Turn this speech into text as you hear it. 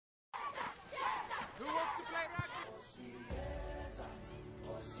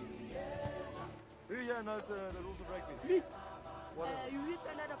Who here knows the rules of rugby? Me. What is it? You hit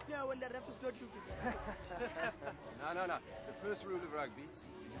another player when the ref is not looking. No. The first rule of rugby is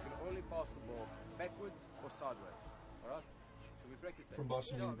you can only pass the ball backwards or sideways. All right? So we practice that. From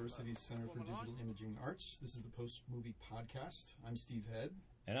Boston University's Center for Digital Imaging Arts, this is the Post Movie Podcast. I'm Steve Head.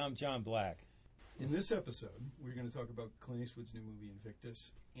 And I'm John Black. In this episode, we're going to talk about Clint Eastwood's new movie,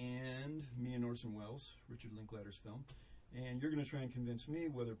 INVICTUS, and me and Orson Welles, Richard Linklater's film. And you're going to try and convince me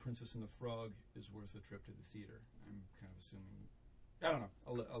whether Princess and the Frog is worth a trip to the theater. I'm kind of assuming... I don't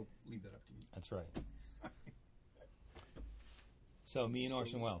know. I'll leave that up to you. That's right. So, me and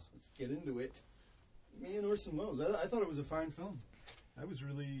Orson Welles. Let's get into it. Me and Orson Welles. I thought it was a fine film. I was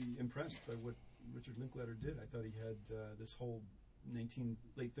really impressed by what Richard Linklater did. I thought he had this whole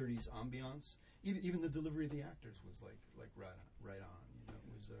late 30s ambiance. Even the delivery of the actors was like right on. You know,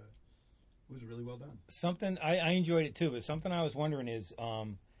 it was really well done. Something I enjoyed it too, but something I was wondering is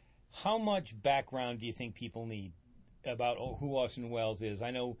how much background do you think people need about who Orson Welles is? I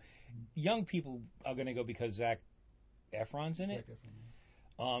know young people are going to go because Zac Efron's in it. Zac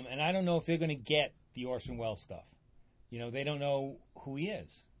Efron, yeah. And I don't know if they're going to get the Orson Welles stuff. You know, they don't know who he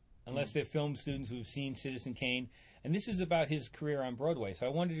is unless they're film students who've seen Citizen Kane. And this is about his career on Broadway. So I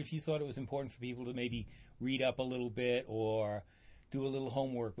wondered if you thought it was important for people to maybe read up a little bit or do a little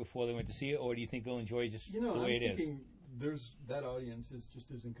homework before they went to see it, or do you think they'll enjoy just the way it is? I'm thinking there's that audience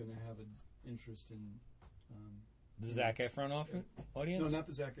just isn't going to have an interest in the Zac Efron audience. No, not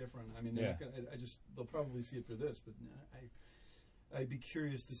the Zac Efron. I mean, they're not gonna, they'll probably see it for this, but I'd be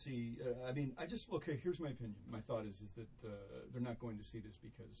curious to see. Here's my opinion. My thought is that they're not going to see this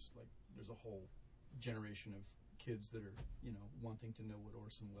because there's a whole generation of kids that are wanting to know what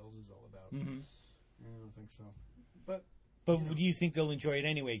Orson Welles is all about. Mm-hmm. I don't think so, but. Do you think they'll enjoy it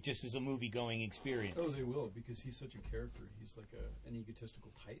anyway, just as a movie-going experience? Oh, they will, because he's such a character. He's like an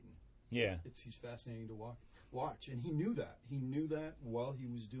egotistical titan. Yeah. He's fascinating to watch. And he knew that. He knew that while he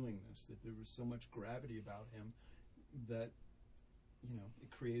was doing this, that there was so much gravity about him that,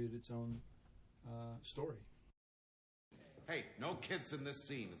 it created its own story. Hey, no kids in this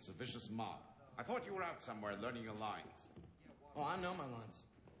scene. It's a vicious mob. I thought you were out somewhere learning your lines. Oh, I know my lines.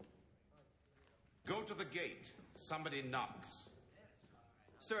 Go to the gate. Somebody knocks.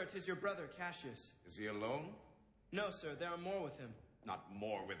 Sir, 'tis your brother, Cassius. Is he alone? No, sir, there are more with him. Not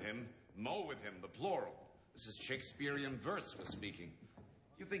more with him. Mo with him, the plural. This is Shakespearean verse we're speaking.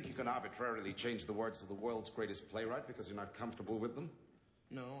 You think you can arbitrarily change the words of the world's greatest playwright because you're not comfortable with them?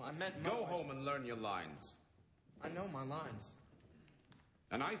 No, I meant Go home and learn your lines. I know my lines.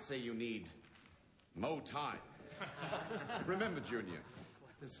 And I say you need Mo time. Remember, Junior,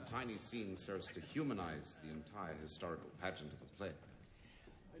 this tiny scene serves to humanize the entire historical pageant of the play.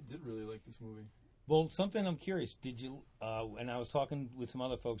 I did really like this movie. Well, something I'm curious. Did you? And I was talking with some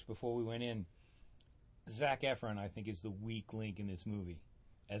other folks before we went in. Zac Efron, I think, is the weak link in this movie,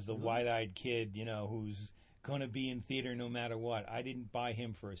 as the wide-eyed kid, who's going to be in theater no matter what. I didn't buy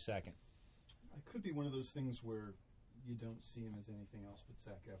him for a second. It could be one of those things where you don't see him as anything else but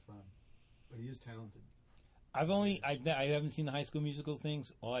Zac Efron, but he is talented. I haven't seen the High School Musical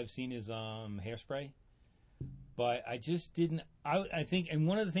things. All I've seen is Hairspray. But I just didn't. I think, and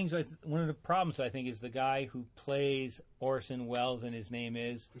one of the problems I think is the guy who plays Orson Welles, and his name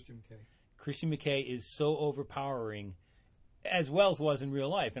is Christian McKay. Christian McKay is so overpowering, as Welles was in real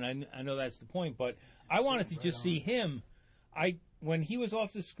life, and I know that's the point. But I wanted to just see him. When he was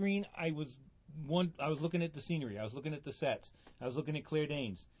off the screen, I was looking at the scenery, I was looking at the sets, I was looking at Claire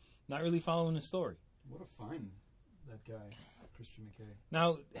Danes, not really following the story. What a find, that guy, Christian McKay.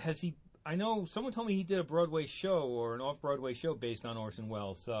 Now, has he... I know someone told me he did a Broadway show or an off-Broadway show based on Orson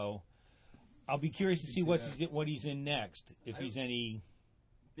Welles, so I'll be curious to see what he's in next, if he's any...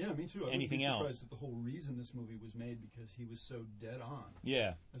 Yeah, me too. Anything else? I else? was surprised that the whole reason this movie was made because he was so dead on.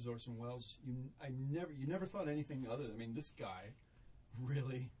 Yeah. As Orson Welles, you never thought anything other than... I mean, this guy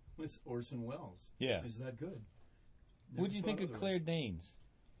really was Orson Welles. Yeah. Is that good? What do you think of Claire Danes?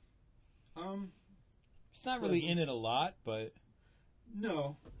 She's not pleasant. really in it a lot, but...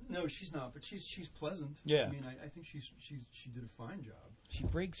 No, she's not. But she's pleasant. Yeah. I mean, I think she did a fine job. She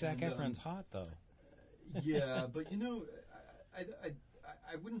breaks Zac Efron's heart, though. Yeah, but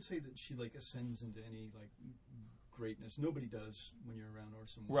I wouldn't say that she ascends into any greatness. Nobody does when you're around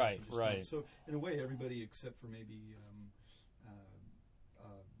Orson Welles. Right. So in a way, everybody except for maybe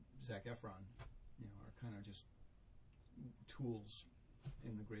Zac Efron, are kind of just tools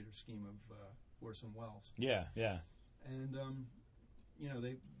in the greater scheme of Orson Welles. Yeah. And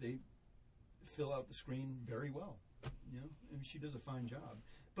they fill out the screen very well. And she does a fine job.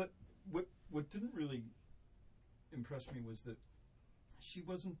 But what didn't really impress me was that she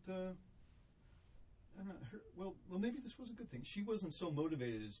wasn't I'm not well, maybe this was a good thing. She wasn't so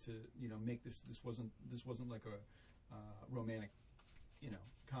motivated as to make this. This wasn't like a romantic,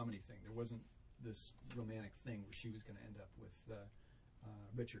 comedy thing. There wasn't this romantic thing where she was going to end up with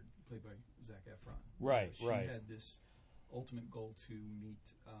Richard, played by Zac Efron. Right, she right. had this ultimate goal to meet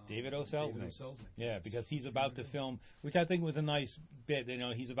David O. Selznick. Yeah, That's because he's about to film, which I think was a nice bit.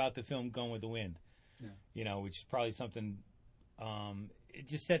 He's about to film Gone with the Wind. Yeah. Which is probably something. It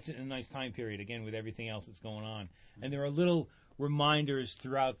just sets it in a nice time period again with everything else that's going on, and there are little reminders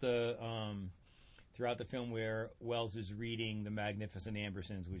throughout the film where Wells is reading The Magnificent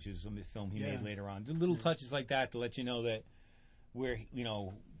Ambersons, which is a film he made later on. Just little touches like that to let you know that where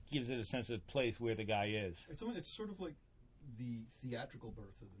gives it a sense of place where the guy is. It's sort of like the theatrical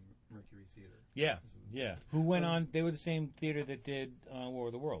birth of the Mercury Theater. Yeah, yeah. Who went on? They were the same theater that did War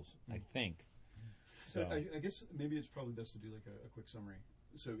of the Worlds, I think. So I guess maybe it's probably best to do like a quick summary.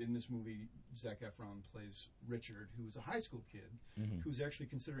 So in this movie, Zac Efron plays Richard, who is a high school kid who's actually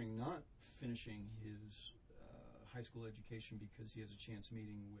considering not finishing his high school education because he has a chance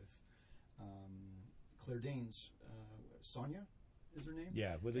meeting with Claire Danes. Sonia is her name?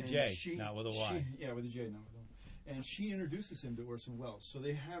 Yeah, with a J, not with a Y. Yeah, with a J, not with a Y. And she introduces him to Orson Welles. So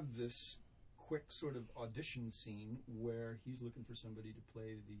they have this quick sort of audition scene where he's looking for somebody to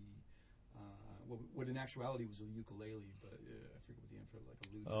play the what in actuality was a ukulele, but I forget what the intro, like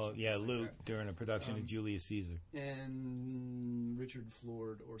a lute. Oh, yeah, like lute that. during a production of Julius Caesar. And Richard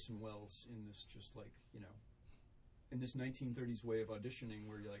floored Orson Welles in this in this 1930s way of auditioning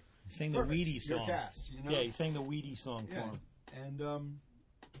where you're like, he sang the Wheaties song. You're cast, Yeah, he sang the Wheaties song for him.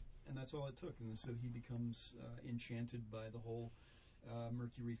 And that's all it took. And so he becomes enchanted by the whole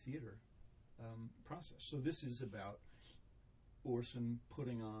Mercury Theater process. So this is about Orson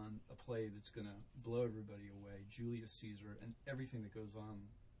putting on a play that's going to blow everybody away, Julius Caesar, and everything that goes on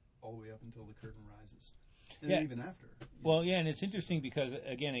all the way up until the curtain rises. And even after. Well, yeah, and it's interesting because,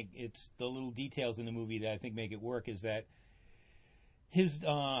 again, it's the little details in the movie that I think make it work, is that his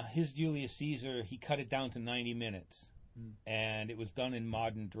Julius Caesar, he cut it down to 90 minutes. And it was done in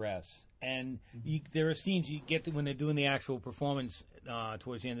modern dress. And there are scenes you get to when they're doing the actual performance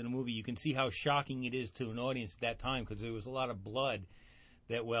towards the end of the movie. You can see how shocking it is to an audience at that time because there was a lot of blood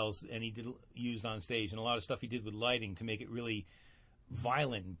that Wells used on stage and a lot of stuff he did with lighting to make it really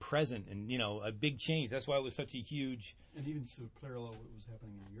violent and present and a big change. That's why it was such a huge. And even to parallel what was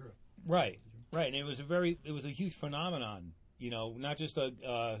happening in Europe. Right. And it was a huge phenomenon. Not just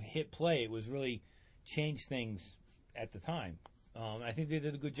a hit play. It was really changed things at the time. I think they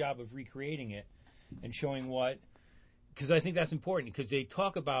did a good job of recreating it and showing because I think that's important because they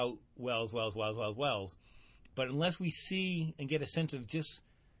talk about Wells, but unless we see and get a sense of just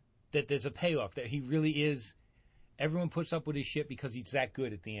that there's a payoff, that he really is, everyone puts up with his shit because he's that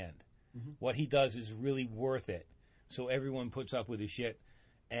good at the end. What he does is really worth it. So everyone puts up with his shit,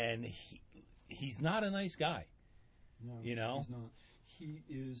 and he's not a nice guy. No, he's not. He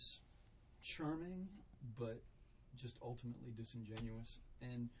is charming, but just ultimately disingenuous,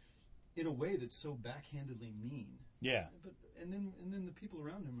 and in a way that's so backhandedly mean. Yeah. But and then the people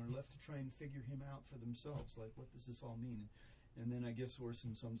around him are left to try and figure him out for themselves. Like, what does this all mean? And then I guess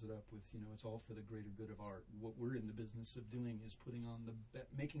Orson sums it up with, it's all for the greater good of art. What we're in the business of doing is putting on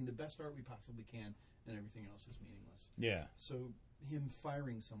making the best art we possibly can, and everything else is meaningless. Yeah. So him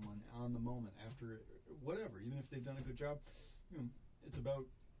firing someone on the moment after whatever, even if they've done a good job, it's about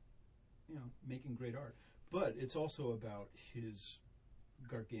making great art. But it's also about his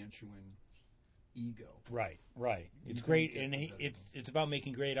gargantuan ego. Right. It's great, and it's about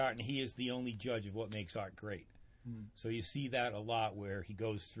making great art, and he is the only judge of what makes art great. So you see that a lot where he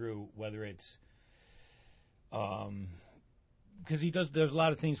goes through, whether it's because there's a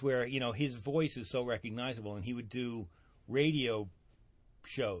lot of things where his voice is so recognizable, and he would do radio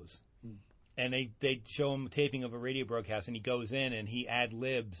shows, and they'd show him taping of a radio broadcast, and he goes in and he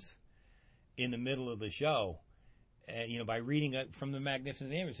ad-libs in the middle of the show, by reading it from the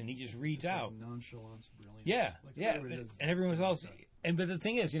Magnificent Amberson. He just reads out. Like nonchalance, brilliance. Yeah, and everyone's also. But the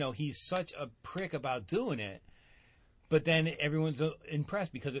thing is, he's such a prick about doing it, but then everyone's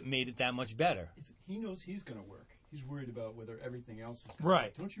impressed because it made it that much better. He knows he's going to work. He's worried about whether everything else is going to right.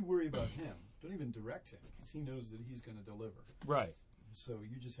 work. Don't you worry about him. Don't even direct him, because he knows that he's going to deliver. Right. So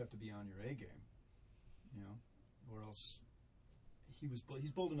you just have to be on your A game, or else. He's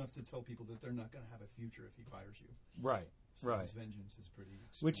bold enough to tell people that they're not going to have a future if he fires you. Right, so his vengeance is pretty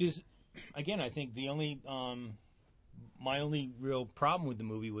extreme. Which is, again, I think the only, my only real problem with the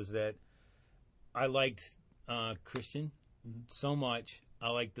movie was that I liked Christian so much. I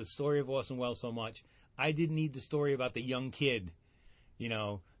liked the story of Orson Welles so much. I didn't need the story about the young kid,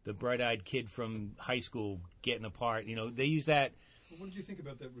 the bright-eyed kid from high school getting a part. They use that. Well, what did you think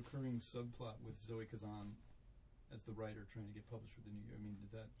about that recurring subplot with Zoe Kazan as the writer trying to get published with the New York? I mean,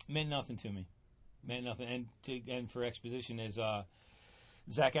 did that meant nothing to me? Meant nothing. And for exposition, is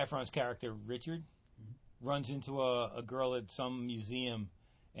Zac Efron's character Richard runs into a girl at some museum,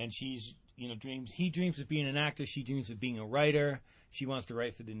 and she's dreams. He dreams of being an actor. She dreams of being a writer. She wants to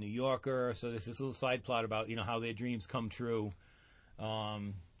write for the New Yorker. So there's this little side plot about how their dreams come true,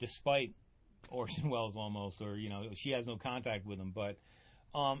 despite Orson Welles almost, or she has no contact with him. But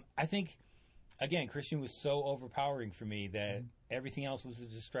I think again, Christian was so overpowering for me that everything else was a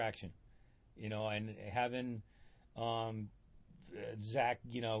distraction. And having Zach,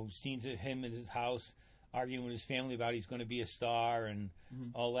 scenes of him in his house arguing with his family about he's going to be a star and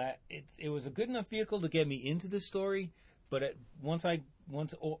all that. It was a good enough vehicle to get me into the story, but once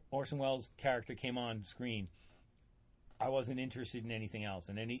Orson Welles' character came on screen, I wasn't interested in anything else,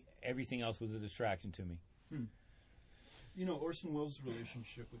 and everything else was a distraction to me. Orson Welles'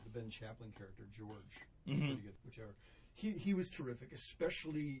 relationship with the Ben Chaplin character George, pretty good, whichever. He was terrific,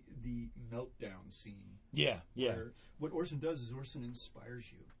 especially the meltdown scene. Yeah. Where what Orson does is Orson inspires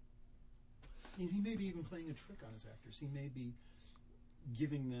you. He may be even playing a trick on his actors. He may be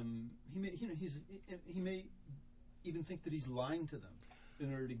giving them. He may even think that he's lying to them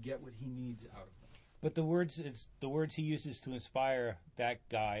in order to get what he needs out of them. But the words he uses to inspire that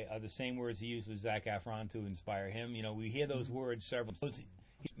guy are the same words he used with Zac Efron to inspire him. We hear those words several. So he's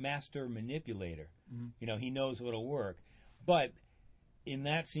a master manipulator. He knows what'll work. But in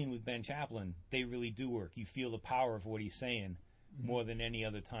that scene with Ben Chaplin, they really do work. You feel the power of what he's saying more than any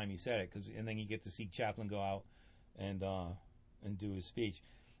other time he said it. And then you get to see Chaplin go out and do his speech.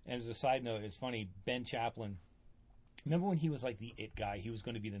 And as a side note, it's funny, Ben Chaplin, remember when he was like the it guy? He was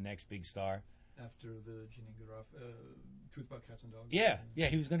going to be the next big star. After the Jeanine Goodroff, Truth About Cats and Dogs. Yeah,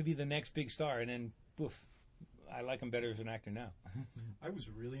 he was going to be the next big star. And then, poof, I like him better as an actor now. I was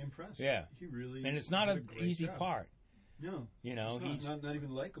really impressed. Yeah. He really And it's not an easy job. part. No. He's not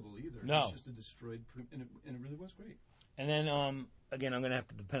even likable either. No. He's just a destroyed, and it really was great. And then, again, I'm going to have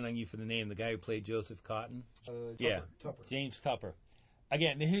to depend on you for the name. The guy who played Joseph Cotton. Tupper. James Tupper.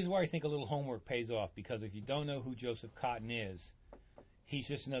 Again, here's where I think a little homework pays off, because if you don't know who Joseph Cotton is, he's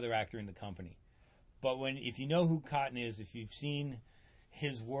just another actor in the company. But if you know who Cotton is, if you've seen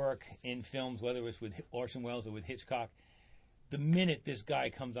his work in films, whether it's with Orson Welles or with Hitchcock, the minute this guy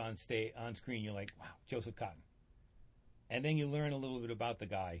comes on screen, you're like, wow, Joseph Cotton. And then you learn a little bit about the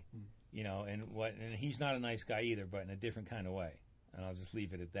guy, and he's not a nice guy either, but in a different kind of way. And I'll just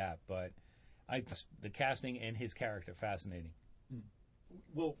leave it at that. But the casting and his character fascinating.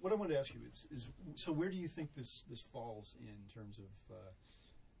 Well, what I wanted to ask you is so where do you think this falls in terms of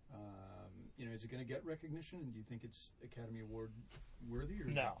is it going to get recognition? And do you think it's Academy Award worthy, or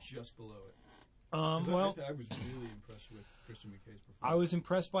is it just below it? I was really impressed with Christian McKay's performance. I was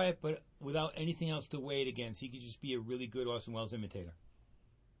impressed by it, but without anything else to weigh it against, he could just be a really good Orson Welles imitator.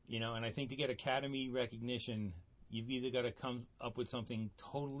 And I think to get Academy recognition, you've either got to come up with something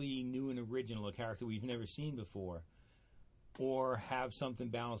totally new and original, a character we've never seen before, or have something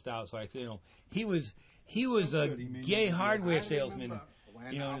balanced out. So he was a gay hardware salesman.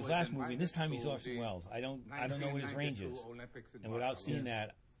 In his last movie, and this time he's Orson Welles. I don't know what his range is, and without seeing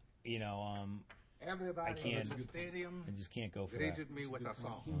that, I just can't go for that.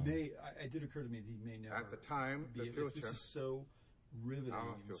 It did occur to me that he may never. At the time, the future. This is so riveting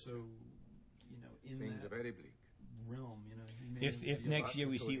and so in seemed that very bleak. realm. If next year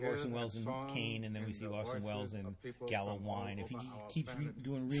we see Orson Welles in Kane, and then we see Orson Welles in Gallow Wine, if he keeps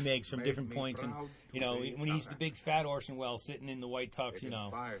doing remakes from different points, and when he's the big fat Orson Welles sitting in the white tux,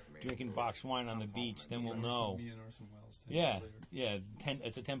 drinking boxed wine on the beach, then we'll know. Me and Orson Welles. Yeah.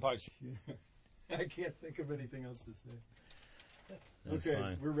 It's a 10-part. I can't think of anything else to say. That's okay,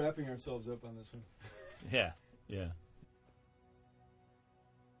 fine. We're wrapping ourselves up on this one. Yeah.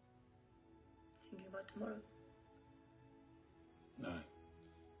 Thinking about tomorrow. No.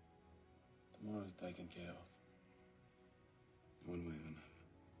 Tomorrow's taken care of. One way or another.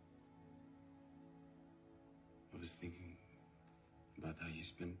 I was thinking about how you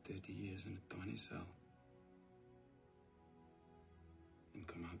spent 30 years in a tiny cell and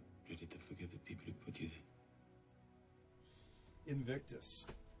come out ready to forgive the people who put you there. Invictus.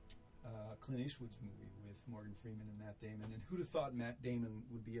 Clint Eastwood's movie with Morgan Freeman and Matt Damon. And who'd have thought Matt Damon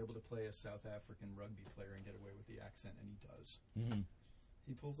would be able to play a South African rugby player and get away with the accent, and he does. Mm-hmm.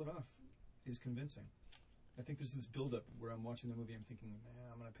 He pulls it off. He's convincing. I think there's this build-up where I'm watching the movie, I'm thinking, man,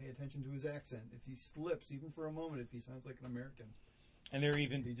 I'm going to pay attention to his accent. If he slips, even for a moment, if he sounds like an American. And there are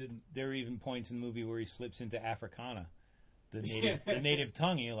even He didn't. there are even points in the movie where he slips into Africana, the native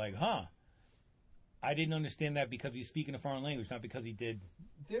tongue. And you're like, huh. I didn't understand that because he's speaking a foreign language, not because he did.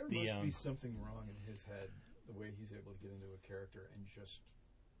 There must be something wrong in his head, the way he's able to get into a character and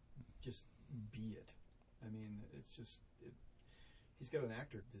just be it. I mean, it's just he's got an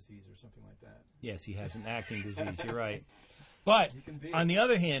actor disease or something like that. Yes, he has an acting disease. You're right. But on the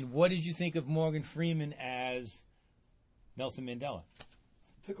other hand, what did you think of Morgan Freeman as Nelson Mandela?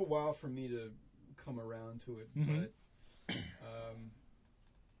 It took a while for me to come around to it, but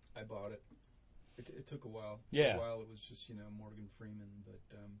I bought it. It took a while. Yeah. For a while it was just, Morgan Freeman. But,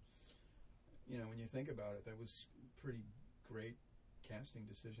 when you think about it, that was pretty great casting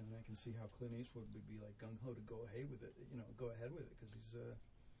decision. And I can see how Clint Eastwood would be like gung-ho to go ahead with it, because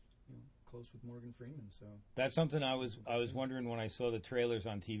he's, close with Morgan Freeman. So that's something I was wondering when I saw the trailers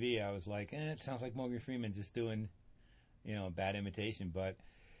on TV. I was like, it sounds like Morgan Freeman just doing, a bad imitation. But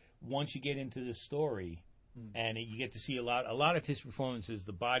once you get into the story, and you get to see a lot of his performances,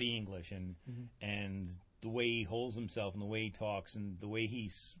 the body English and the way he holds himself and the way he talks and the way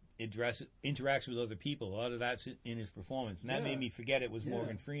he interacts with other people. A lot of that's in his performance, and that made me forget it was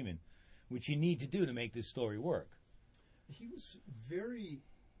Morgan Freeman, which you need to do to make this story work. He was very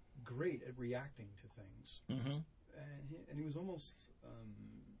great at reacting to things, and he was almost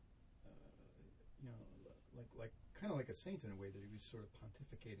like a saint in a way, that he was sort of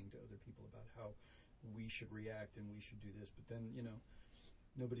pontificating to other people about how we should react and we should do this. But then,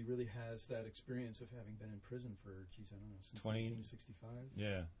 nobody really has that experience of having been in prison for, I don't know, since 1965.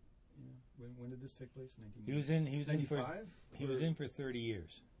 Yeah. When did this take place? He was in for 30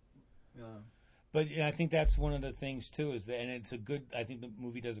 years. But I think that's one of the things too, is that, and I think the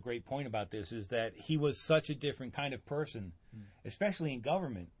movie does a great point about this, is that he was such a different kind of person, especially in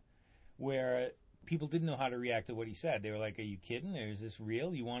government, where people didn't know how to react to what he said. They were like, "Are you kidding? Is this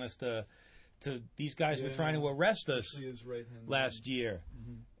real? You want us to these guys were trying to arrest us last year,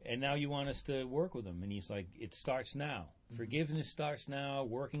 and now you want us to work with them?" And he's like, "It starts now. Forgiveness starts now.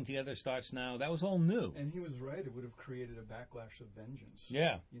 Working together starts now." That was all new. And he was right. It would have created a backlash of vengeance.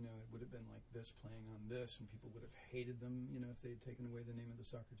 Yeah. It would have been like this playing on this, and people would have hated them, if they had taken away the name of the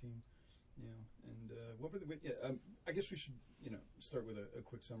soccer team. And what were the... I guess we should, start with a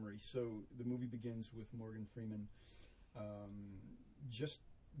quick summary. So the movie begins with Morgan Freeman just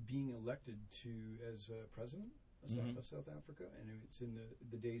being elected as president of South Africa, and it's in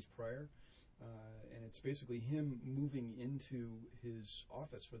the days prior, and it's basically him moving into his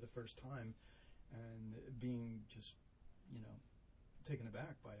office for the first time and being just, taken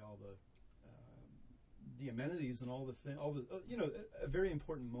aback by all the amenities and all the a very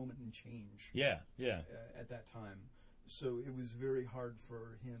important moment in change. Yeah. At that time. So it was very hard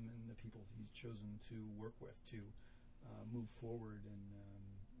for him and the people he's chosen to work with to move forward, and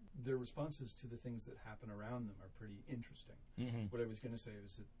their responses to the things that happen around them are pretty interesting. What I was going to say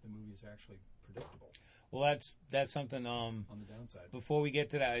was that the movie is actually predictable. Well, that's something on the downside. Before we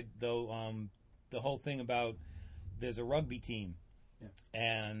get to that, though, the whole thing about there's a rugby team,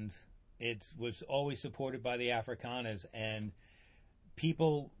 and it was always supported by the Afrikaners, and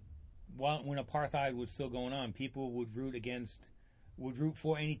people, when apartheid was still going on, people would root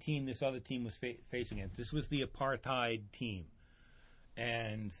for any team this other team was facing against. This was the apartheid team.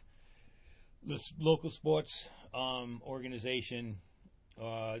 And the local sports organization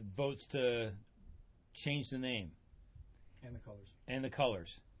votes to change the name and the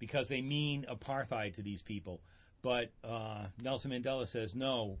colors because they mean apartheid to these people. But Nelson Mandela says,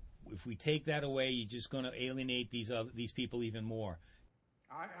 no, if we take that away, you're just going to alienate these people even more.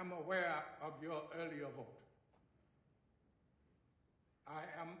 I am aware of your earlier vote. I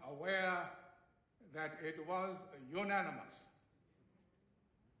am aware that it was unanimous.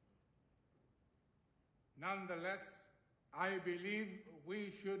 Nonetheless, I believe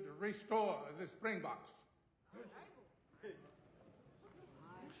we should restore the Springboks.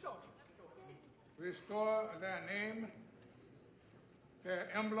 Restore their name, their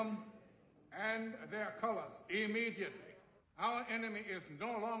emblem, and their colors immediately. Our enemy is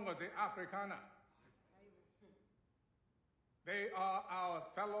no longer the Afrikaner. They are our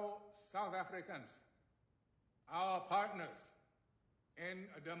fellow South Africans, our partners in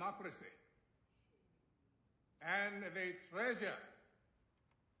democracy. And they treasure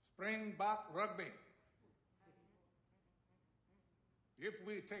Springbok rugby. If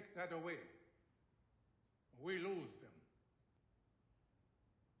we take that away, we lose them.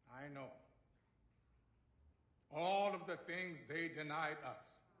 I know. All of the things they denied us.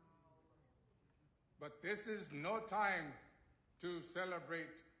 But this is no time to celebrate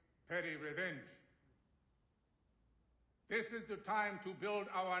petty revenge. This is the time to build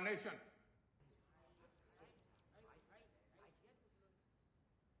our nation.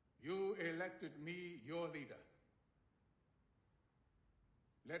 You elected me your leader.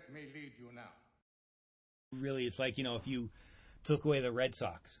 Let me lead you now. Really, it's like, if you took away the Red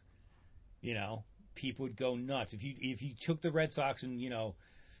Sox, people would go nuts. If you took the Red Sox and,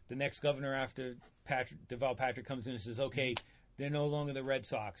 the next governor after Deval Patrick comes in and says, okay, they're no longer the Red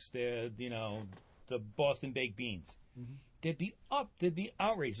Sox. They're, the Boston Baked Beans. Mm-hmm. There'd be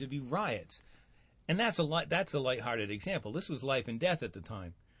outrage. There'd be riots. And that's a lighthearted example. This was life and death at the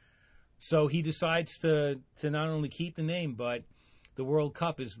time. So he decides to not only keep the name, but the World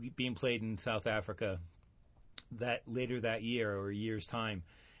Cup is being played in South Africa later that year or a year's time.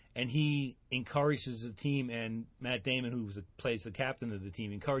 And he encourages the team, and Matt Damon, who plays the captain of the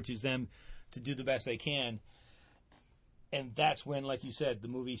team, encourages them to do the best they can. And that's when, like you said, the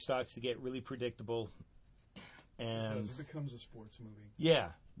movie starts to get really predictable. And it becomes a sports movie.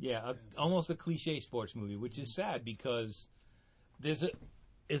 Yeah, almost a cliche sports movie, which is sad because there's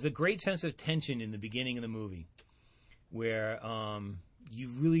a great sense of tension in the beginning of the movie where you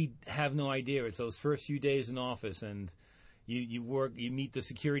really have no idea. It's those first few days in office, and you meet the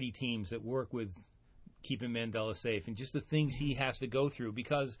security teams that work with keeping Mandela safe, and just the things he has to go through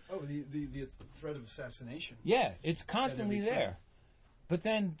because the threat of assassination. Yeah, it's constantly there. But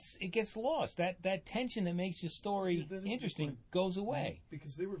then it gets lost. That tension that makes the story interesting goes away.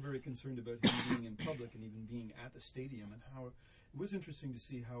 Because they were very concerned about him being in public and even being at the stadium, and how it was interesting to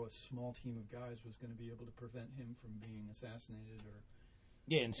see how a small team of guys was going to be able to prevent him from being assassinated or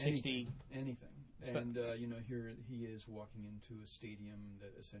in 60 anything. And here he is walking into a stadium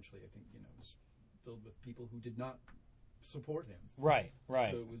that essentially, I think, was filled with people who did not support him. Right.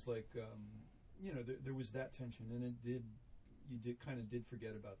 So it was like, there was that tension, and you did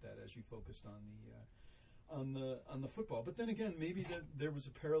forget about that as you focused on the football. But then again, maybe there was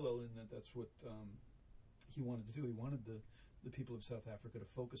a parallel in that's what he wanted to do. He wanted the people of South Africa to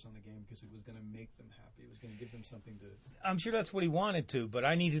focus on the game because it was going to make them happy. It was going to give them something to... I'm sure that's what he wanted to, but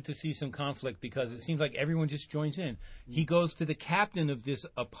I needed to see some conflict because it seems like everyone just joins in. He goes to the captain of this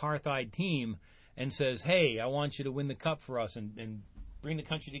apartheid team and says, hey, I want you to win the cup for us and bring the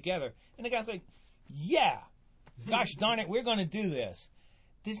country together. And the guy's like, yeah, gosh darn it, we're going to do this.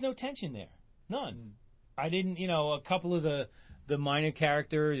 There's no tension there. None. I didn't, a couple of the minor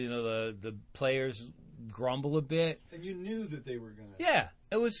characters, the players grumble a bit. And you knew that they were going to... Yeah,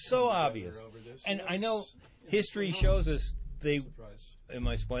 it was so obvious. And I know history shows us Surprise. Am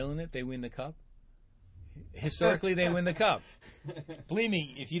I spoiling it? They win the cup? Historically, they win the cup. Believe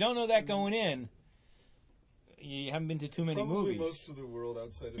me, if you don't know that going in, you haven't been to too many movies. Most of the world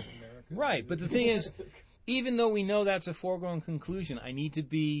outside of America. Right, but the thing is, even though we know that's a foregone conclusion, I need to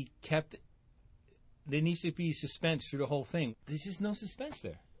be kept... There needs to be suspense through the whole thing. There's just no suspense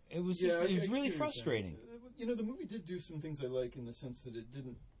there. It was really frustrating. The movie did do some things I like in the sense that it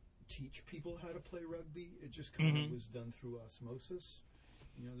didn't teach people how to play rugby. It just kind of was done through osmosis.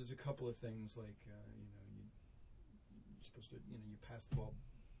 There's a couple of things like, you're supposed to, you pass the ball,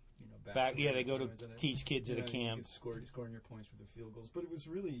 back. Yeah, they go to teach kids at a camp. You scoring your points with the field goals. But it was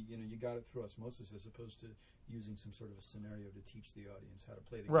really, you got it through osmosis as opposed to using some sort of a scenario to teach the audience how to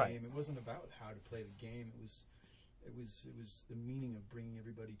play the game. It wasn't about how to play the game. It was the meaning of bringing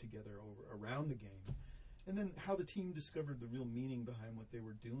everybody together around the game. And then how the team discovered the real meaning behind what they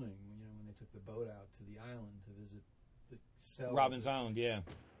were doing, when they took the boat out to the island to visit the cell. Robin's Island, yeah.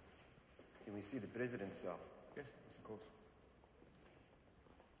 Can we see the president's cell? Yes, of course.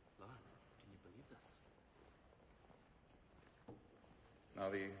 Lord, can you believe this? Now,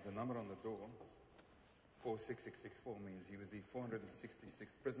 the number on the door, 46664, means he was the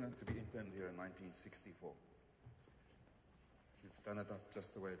 466th prisoner to be interned here in 1964. You've done it up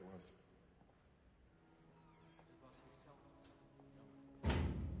just the way it was.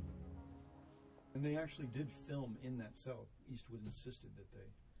 And they actually did film in that cell. Eastwood insisted that they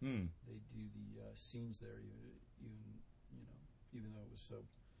do the scenes there, even though it was so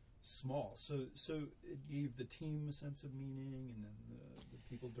small. So it gave the team a sense of meaning, and then the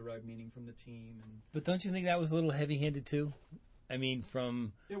people derived meaning from the team. But don't you think that was a little heavy-handed too? I mean,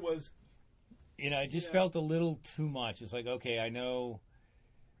 it was. It just felt a little too much. It's like, okay, I know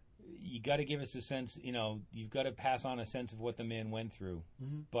you got to give us a sense, you've got to pass on a sense of what the man went through.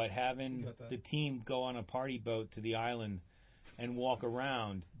 Mm-hmm. But having the team go on a party boat to the island and walk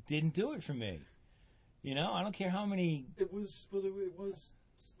around didn't do it for me. I don't care how many... It was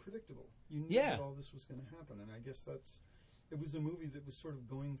predictable. You knew that all this was going to happen. And I guess it was a movie that was sort of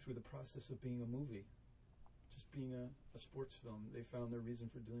going through the process of being a movie. Just being a sports film. They found their reason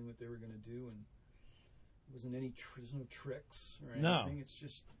for doing what they were going to do, and there wasn't there's no tricks or anything. No. It's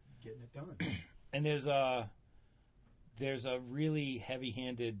just getting it done. And there's there's a really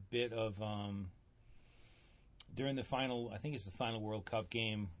heavy-handed bit of during the final, I think it's the final World Cup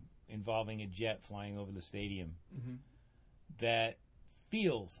game involving a jet flying over the stadium that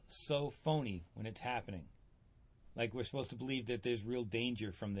feels so phony when it's happening. Like we're supposed to believe that there's real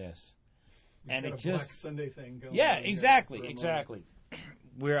danger from this. And it just Black Sunday thing going yeah, on exactly.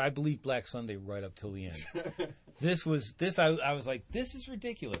 Where I believe Black Sunday right up till the end. I was like, this is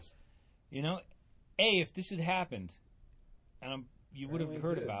ridiculous. You know, if this had happened, and you would have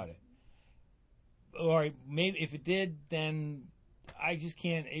heard about it. Or maybe if it did, then I just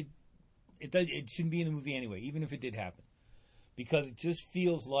can't. It shouldn't be in the movie anyway, even if it did happen, because it just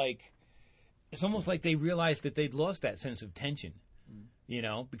feels like it's almost like they realized that they'd lost that sense of tension. You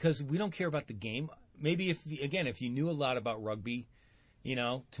know, because we don't care about the game. Maybe if you knew a lot about rugby, you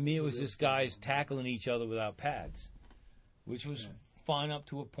know, to me it was just guys tackling each other without pads, which was fun up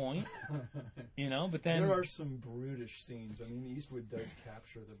to a point, you know. But then there are some brutish scenes. I mean, Eastwood does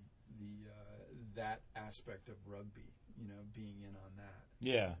capture the that aspect of rugby, you know, being in on that.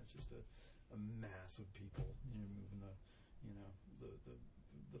 Yeah, it's just a mass of people, you know, moving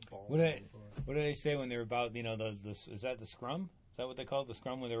the ball. What did they say when they were about, you know, is that the scrum? Is that what they call it? The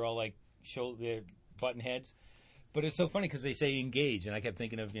scrum, where they're all like their button heads? But it's so funny because they say engage, and I kept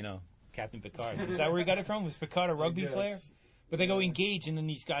thinking of, you know, Captain Picard. Is that where he got it from? Was Picard a rugby player? But they go engage, and then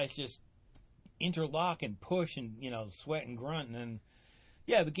these guys just interlock and push and, you know, sweat and grunt, and then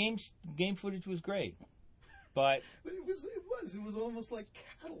the game footage was great, but it was almost like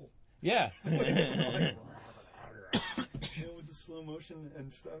cattle. Yeah. You know, with the slow motion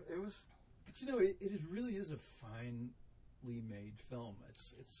and stuff. It was, but you know, it really is a finely made film.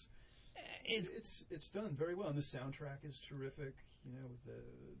 It's done very well, and the soundtrack is terrific. You know, with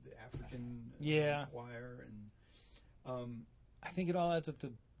the African choir, and I think it all adds up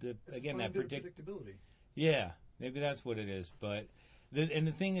to that predictability. Yeah, maybe that's what it is. But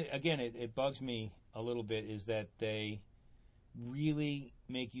the thing again, it bugs me a little bit is that they really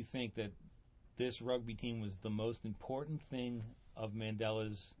make you think that this rugby team was the most important thing of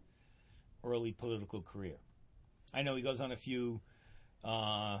Mandela's early political career. I know he goes on a few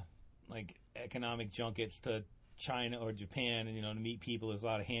like economic junkets to China or Japan, and, you know, to meet people. There's a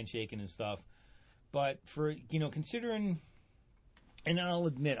lot of handshaking and stuff. But for, you know, considering, and I'll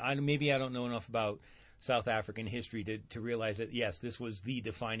admit, maybe I don't know enough about South African history to realize that, yes, this was the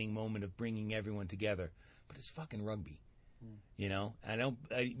defining moment of bringing everyone together. But it's fucking rugby. You know,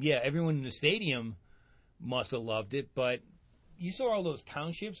 everyone in the stadium must have loved it, but you saw all those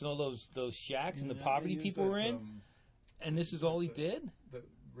townships and all those shacks and the poverty people were in, and this is all he did? The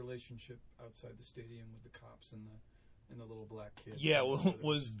relationship outside the stadium with the cops and the little black kid. Yeah, well,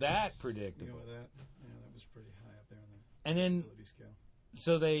 was that predictable? You know, that was pretty high up there on the and then, ability scale.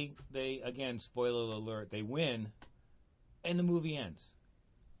 So they again, spoiler alert, they win, and the movie ends.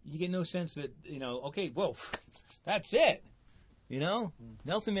 You get no sense that, you know, okay, well, that's it. You know,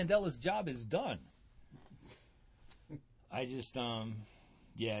 Nelson Mandela's job is done. I just,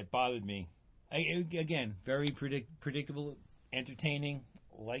 it bothered me. Again, very predictable, entertaining,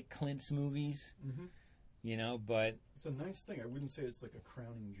 like Clint's movies. Mm-hmm. You know, but it's a nice thing. I wouldn't say it's like a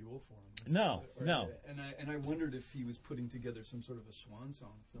crowning jewel for him. No. And I wondered if he was putting together some sort of a swan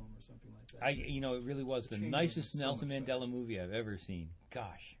song film or something like that. It really was the nicest Nelson Mandela movie I've ever seen.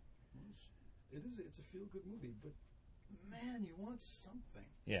 Gosh, it's a feel good movie, but man, you want something.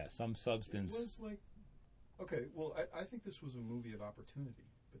 Yeah, some substance. It was like, okay, well, I think this was a movie of opportunity,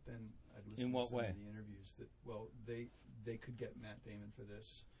 but then I'd listen to some of the interviews that, well, they could get Matt Damon for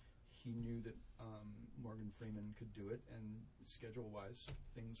this. He knew that Morgan Freeman could do it, and schedule-wise,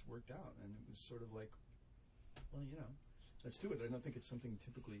 things worked out, and it was sort of like, well, you know, let's do it. I don't think it's something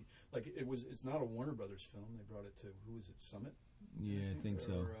typically like it was. It's not a Warner Brothers film. They brought it to who is it? Summit. Yeah, I think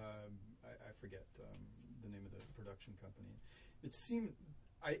so. Or, I forget the name of the production company. It seemed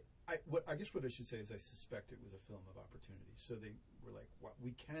I guess what I should say is I suspect it was a film of opportunity. So they were like, "Wow,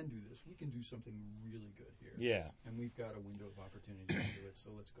 we can do this. We can do something really good here. Yeah, and we've got a window of opportunity to do it. So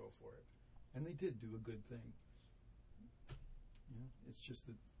let's go for it." And they did do a good thing. You know, it's just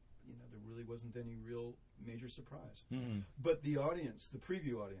that, you know, there really wasn't any real major surprise. Mm-hmm. But the audience, the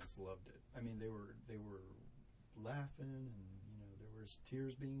preview audience, loved it. I mean, they were laughing, and you know, there was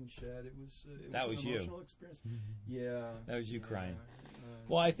tears being shed. It was an emotional experience. Yeah, that was you crying.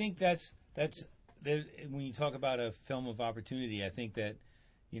 Well, I think that's when you talk about a film of opportunity. I think that,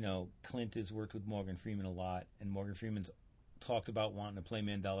 you know, Clint has worked with Morgan Freeman a lot, and Morgan Freeman's talked about wanting to play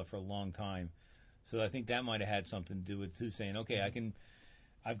Mandela for a long time. So I think that might have had something to do with too, saying, okay,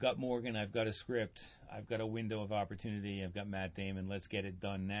 I've got Morgan, I've got a script, I've got a window of opportunity, I've got Matt Damon, let's get it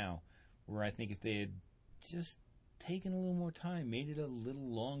done now. Where I think if they had just taken a little more time, made it a little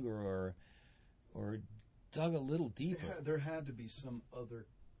longer, or dug a little deeper. There had to be some other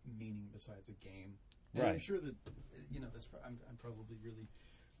meaning besides a game. And Right. I'm sure that, I'm probably really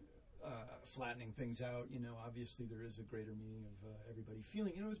flattening things out. Obviously there is a greater meaning of everybody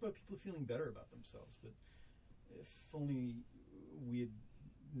feeling. It was about people feeling better about themselves. But if only we had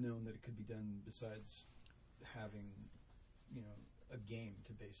known that it could be done besides having, a game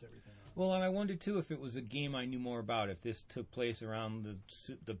to base everything on. Well, and I wonder too if it was a game I knew more about. If this took place around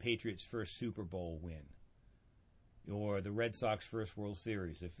the Patriots' first Super Bowl win, or the Red Sox first World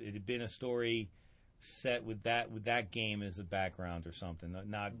Series, if it had been a story set with that game as a background or something,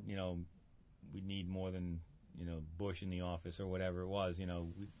 not we need more than Bush in the office or whatever it was.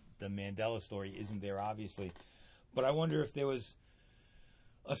 The Mandela story isn't there obviously, but I wonder if there was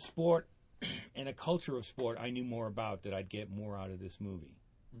a sport and a culture of sport I knew more about that I'd get more out of this movie.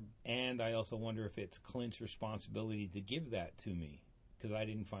 And I also wonder if it's Clint's responsibility to give that to me, because I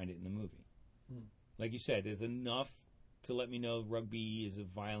didn't find it in the movie. Like you said, there's enough to let me know rugby is a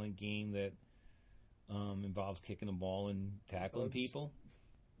violent game that involves kicking a ball and tackling people.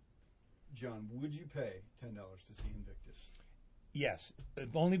 John, would you pay $10 to see Invictus? Yes,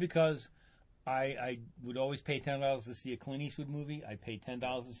 only because I would always pay $10 to see a Clint Eastwood movie. I'd pay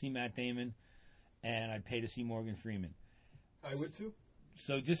 $10 to see Matt Damon, and I'd pay to see Morgan Freeman. I would too.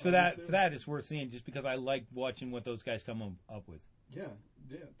 So just for that, it's worth seeing. Just because I like watching what those guys come up with. Yeah,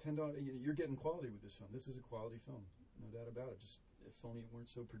 $10. You're getting quality with this film. This is a quality film, no doubt about it. Just if only it weren't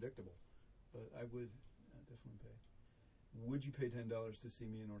so predictable. But I would definitely pay. Would you pay $10 to see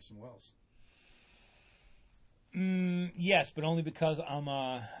me and Orson Welles? Yes, but only because I'm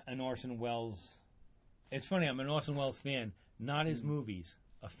an Orson Welles. It's funny, I'm an Orson Welles fan, not his movies,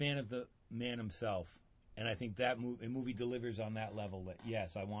 a fan of the man himself. And I think that movie delivers on that level. That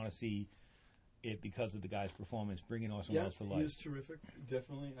yes, I want to see it because of the guy's performance, bringing Orson Welles to life. He is terrific.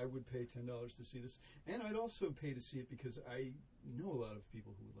 Definitely, I would pay $10 to see this, and I'd also pay to see it because I know a lot of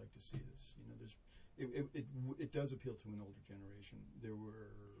people who would like to see this. It does appeal to an older generation. There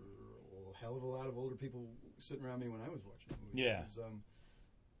were a hell of a lot of older people sitting around me when I was watching the movie. Yeah.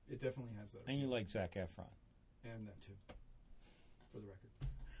 It definitely has that. And you like Zac Efron. And that too, for the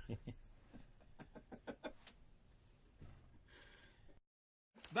record.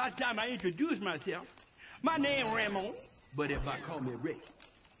 By the time I introduce myself, my name Ramon, but if I call me Rick.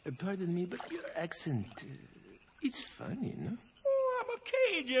 Pardon me, but your accent, it's funny, no? Oh, I'm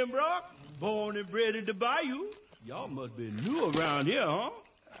a Cajun, bro. Born and bred in the bayou. Y'all must be new around here, huh?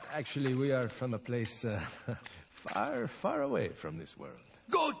 Actually, we are from a place far, far away from this world.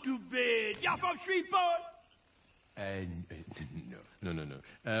 Go to bed. Y'all from Shreveport?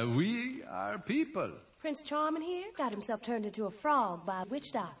 No. We are people. Prince Charming here got himself turned into a frog by a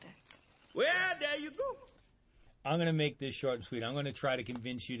witch doctor. Well, there you go. I'm going to make this short and sweet. I'm going to try to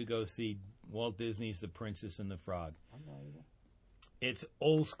convince you to go see Walt Disney's The Princess and the Frog. It's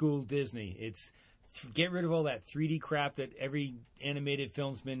old school Disney. It's get rid of all that 3D crap that every animated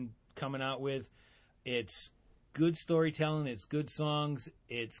film's been coming out with. It's good storytelling. It's good songs.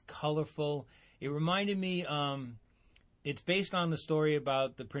 It's colorful. It reminded me, it's based on the story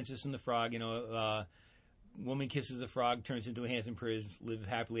about the Princess and the Frog. Woman kisses a frog, turns into a handsome prince, lives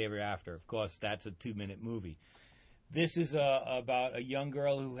happily ever after. Of course, that's a 2-minute movie. This is about a young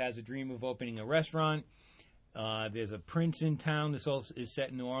girl who has a dream of opening a restaurant. There's a prince in town. This all is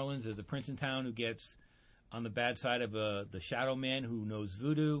set in New Orleans. There's a prince in town who gets on the bad side of the shadow man who knows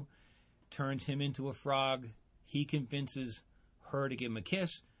voodoo, turns him into a frog. He convinces her to give him a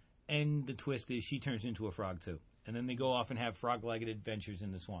kiss, and the twist is she turns into a frog too. And then they go off and have frog-like adventures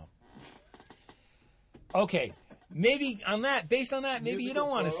in the swamp. Okay, maybe based on that, maybe you don't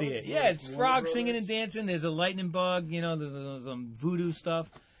want to see it. Yeah, it's frogs singing and dancing. There's a lightning bug. There's some voodoo stuff.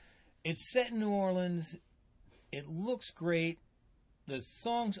 It's set in New Orleans. It looks great. The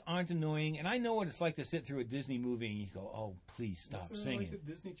songs aren't annoying, and I know what it's like to sit through a Disney movie and you go, "Oh, please stop Is there singing." like a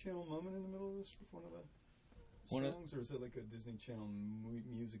Disney Channel moment in the middle of this with one of the songs, or is it like a Disney Channel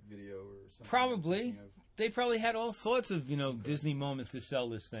music video or something? Probably. They probably had all sorts of Disney moments to sell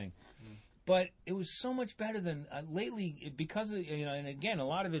this thing. But it was so much better than lately because of, and again, a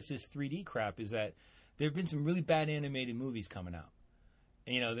lot of it's this 3D crap, is that there have been some really bad animated movies coming out.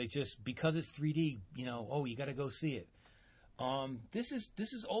 They just, because it's 3D, you got to go see it. This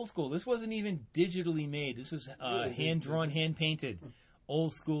is old school. This wasn't even digitally made. This was hand drawn, hand painted,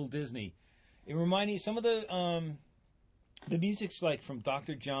 old school Disney. It reminded me some of the music's like from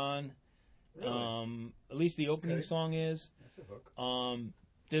Dr. John. Really? At least the opening song is. That's a hook.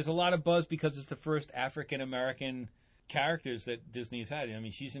 There's a lot of buzz because it's the first African American characters that Disney's had. I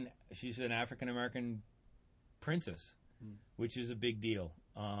mean, she's an African American Princess, which is a big deal,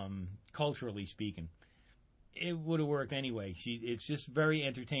 culturally speaking. It would have worked anyway. It's just very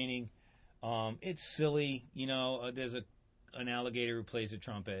entertaining. It's silly, there's an alligator who plays a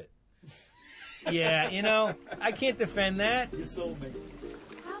trumpet. Yeah, I can't defend that. You sold me.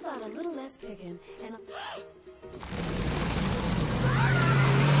 How about a little less picking and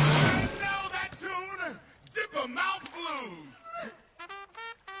I know that tune! Dipper Mouth Blues!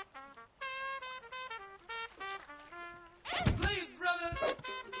 Please, brother.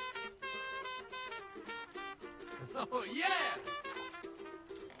 Oh, yeah.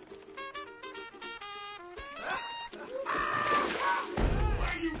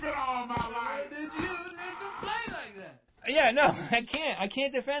 Where you been all my life? Did you learn to play like that? Yeah, no, I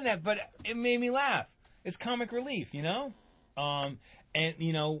can't defend that, but it made me laugh. It's comic relief, and one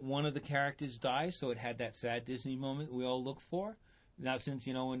of the characters dies, so it had that sad Disney moment we all look for. Now, since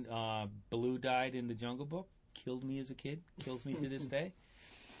when Baloo died in the Jungle Book, killed me as a kid, kills me to this day.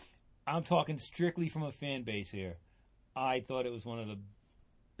 I'm talking strictly from a fan base here. I thought it was one of the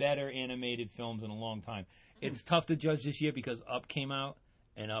better animated films in a long time. It's tough to judge this year because Up came out,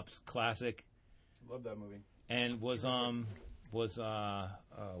 and Up's classic. Love that movie. And was Wall-E,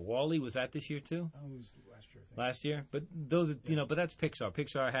 was that this year too? Oh, it was last year, I think. Last year? But those are, but that's Pixar.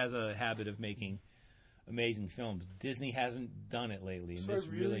 Pixar has a habit of making amazing films. Disney hasn't done it lately. So and I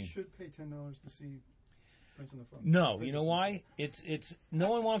really should pay $10 to see Prince and the Frog? No, you know why? It's no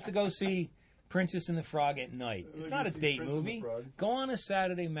one wants to go see Princess and the Frog at night. It's not a date movie. Go on a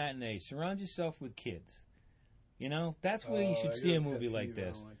Saturday matinee. Surround yourself with kids. That's where you should see a movie like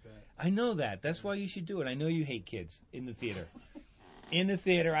this. I know that. That's why you should do it. I know you hate kids in the theater. In the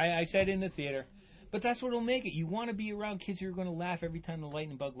theater. I said in the theater. But that's what'll make it. You want to be around kids who are going to laugh every time the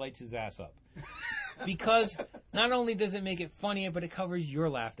lightning bug lights his ass up. Because not only does it make it funnier, but it covers your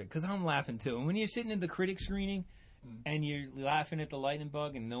laughter. Because I'm laughing too. And when you're sitting in the critic screening and you're laughing at the lightning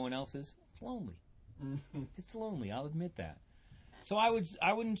bug and no one else is, it's lonely. It's lonely. I'll admit that. So I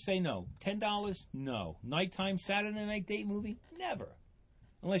wouldn't say no. $10, no. Nighttime Saturday night date movie, never,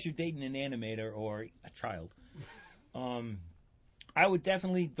 unless you're dating an animator or a child. I would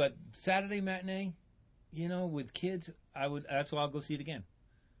definitely, but Saturday matinee, with kids, I would. That's why I'll go see it again.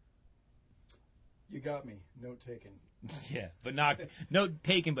 You got me. Note taken. Yeah, but not note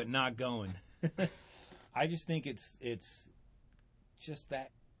taken, but not going. I just think it's just that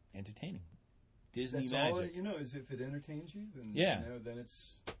entertaining. Disney That's magic. all is if it entertains you, then then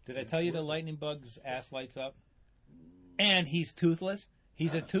it's. Did I tell you the lightning bug's ass lights up? And he's toothless.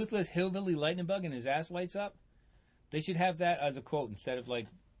 He's a toothless hillbilly lightning bug, and his ass lights up. They should have that as a quote instead of like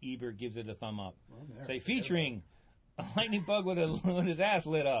Ebert gives it a thumb up. Well, say featuring a lightning bug with his ass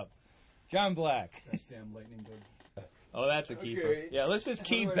lit up. John Black. That's damn lightning bug. Oh, that's a keeper. Okay. Yeah, let's just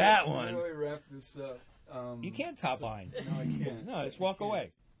keep that one. How do I wrap this up? You can't top line. No, I can't. No, just walk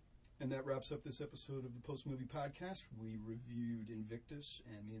away. And that wraps up this episode of the Post Movie Podcast. We reviewed Invictus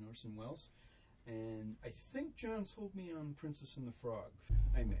and me and Orson Welles. And I think John sold me on Princess and the Frog.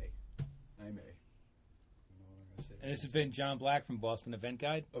 I may. I don't know what I'm going to say. And this has been John Black from Boston Event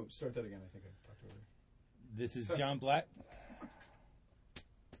Guide. Oh, start that again. I think I talked over it. This is John Black.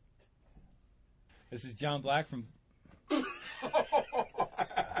 This is John Black from...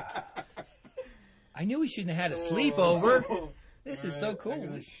 I knew we shouldn't have had a sleepover. This is so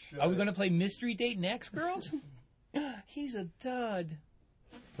cool. Are we going to play Mystery Date next, girls? He's a dud.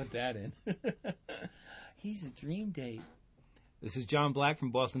 Put that in. He's a dream date. This is John Black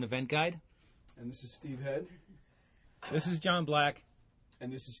from Boston Event Guide. And this is Steve Head. This is John Black.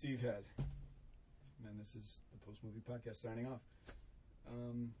 And this is Steve Head. And this is the Post Movie Podcast signing off.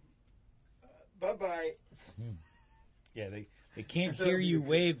 Bye-bye. Yeah, they can't hear you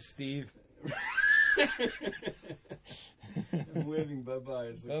wave, Steve. I'm waving bye-bye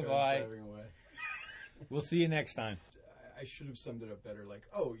as the car's Bye-bye. driving away. We'll see you next time. I should have summed it up better. Like,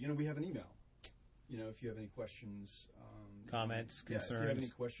 we have an email. If you have any questions, comments, concerns. If you have any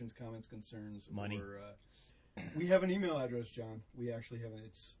questions, comments, concerns, money. Or, we have an email address, John. We actually have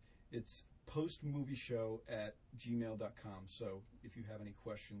it. It's postmovieshow@gmail.com. So if you have any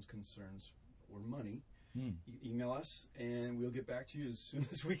questions, concerns, or money, email us, and we'll get back to you as soon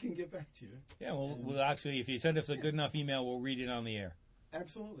as we can get back to you. Yeah, we'll actually, if you send us a good enough email, we'll read it on the air.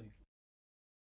 Absolutely.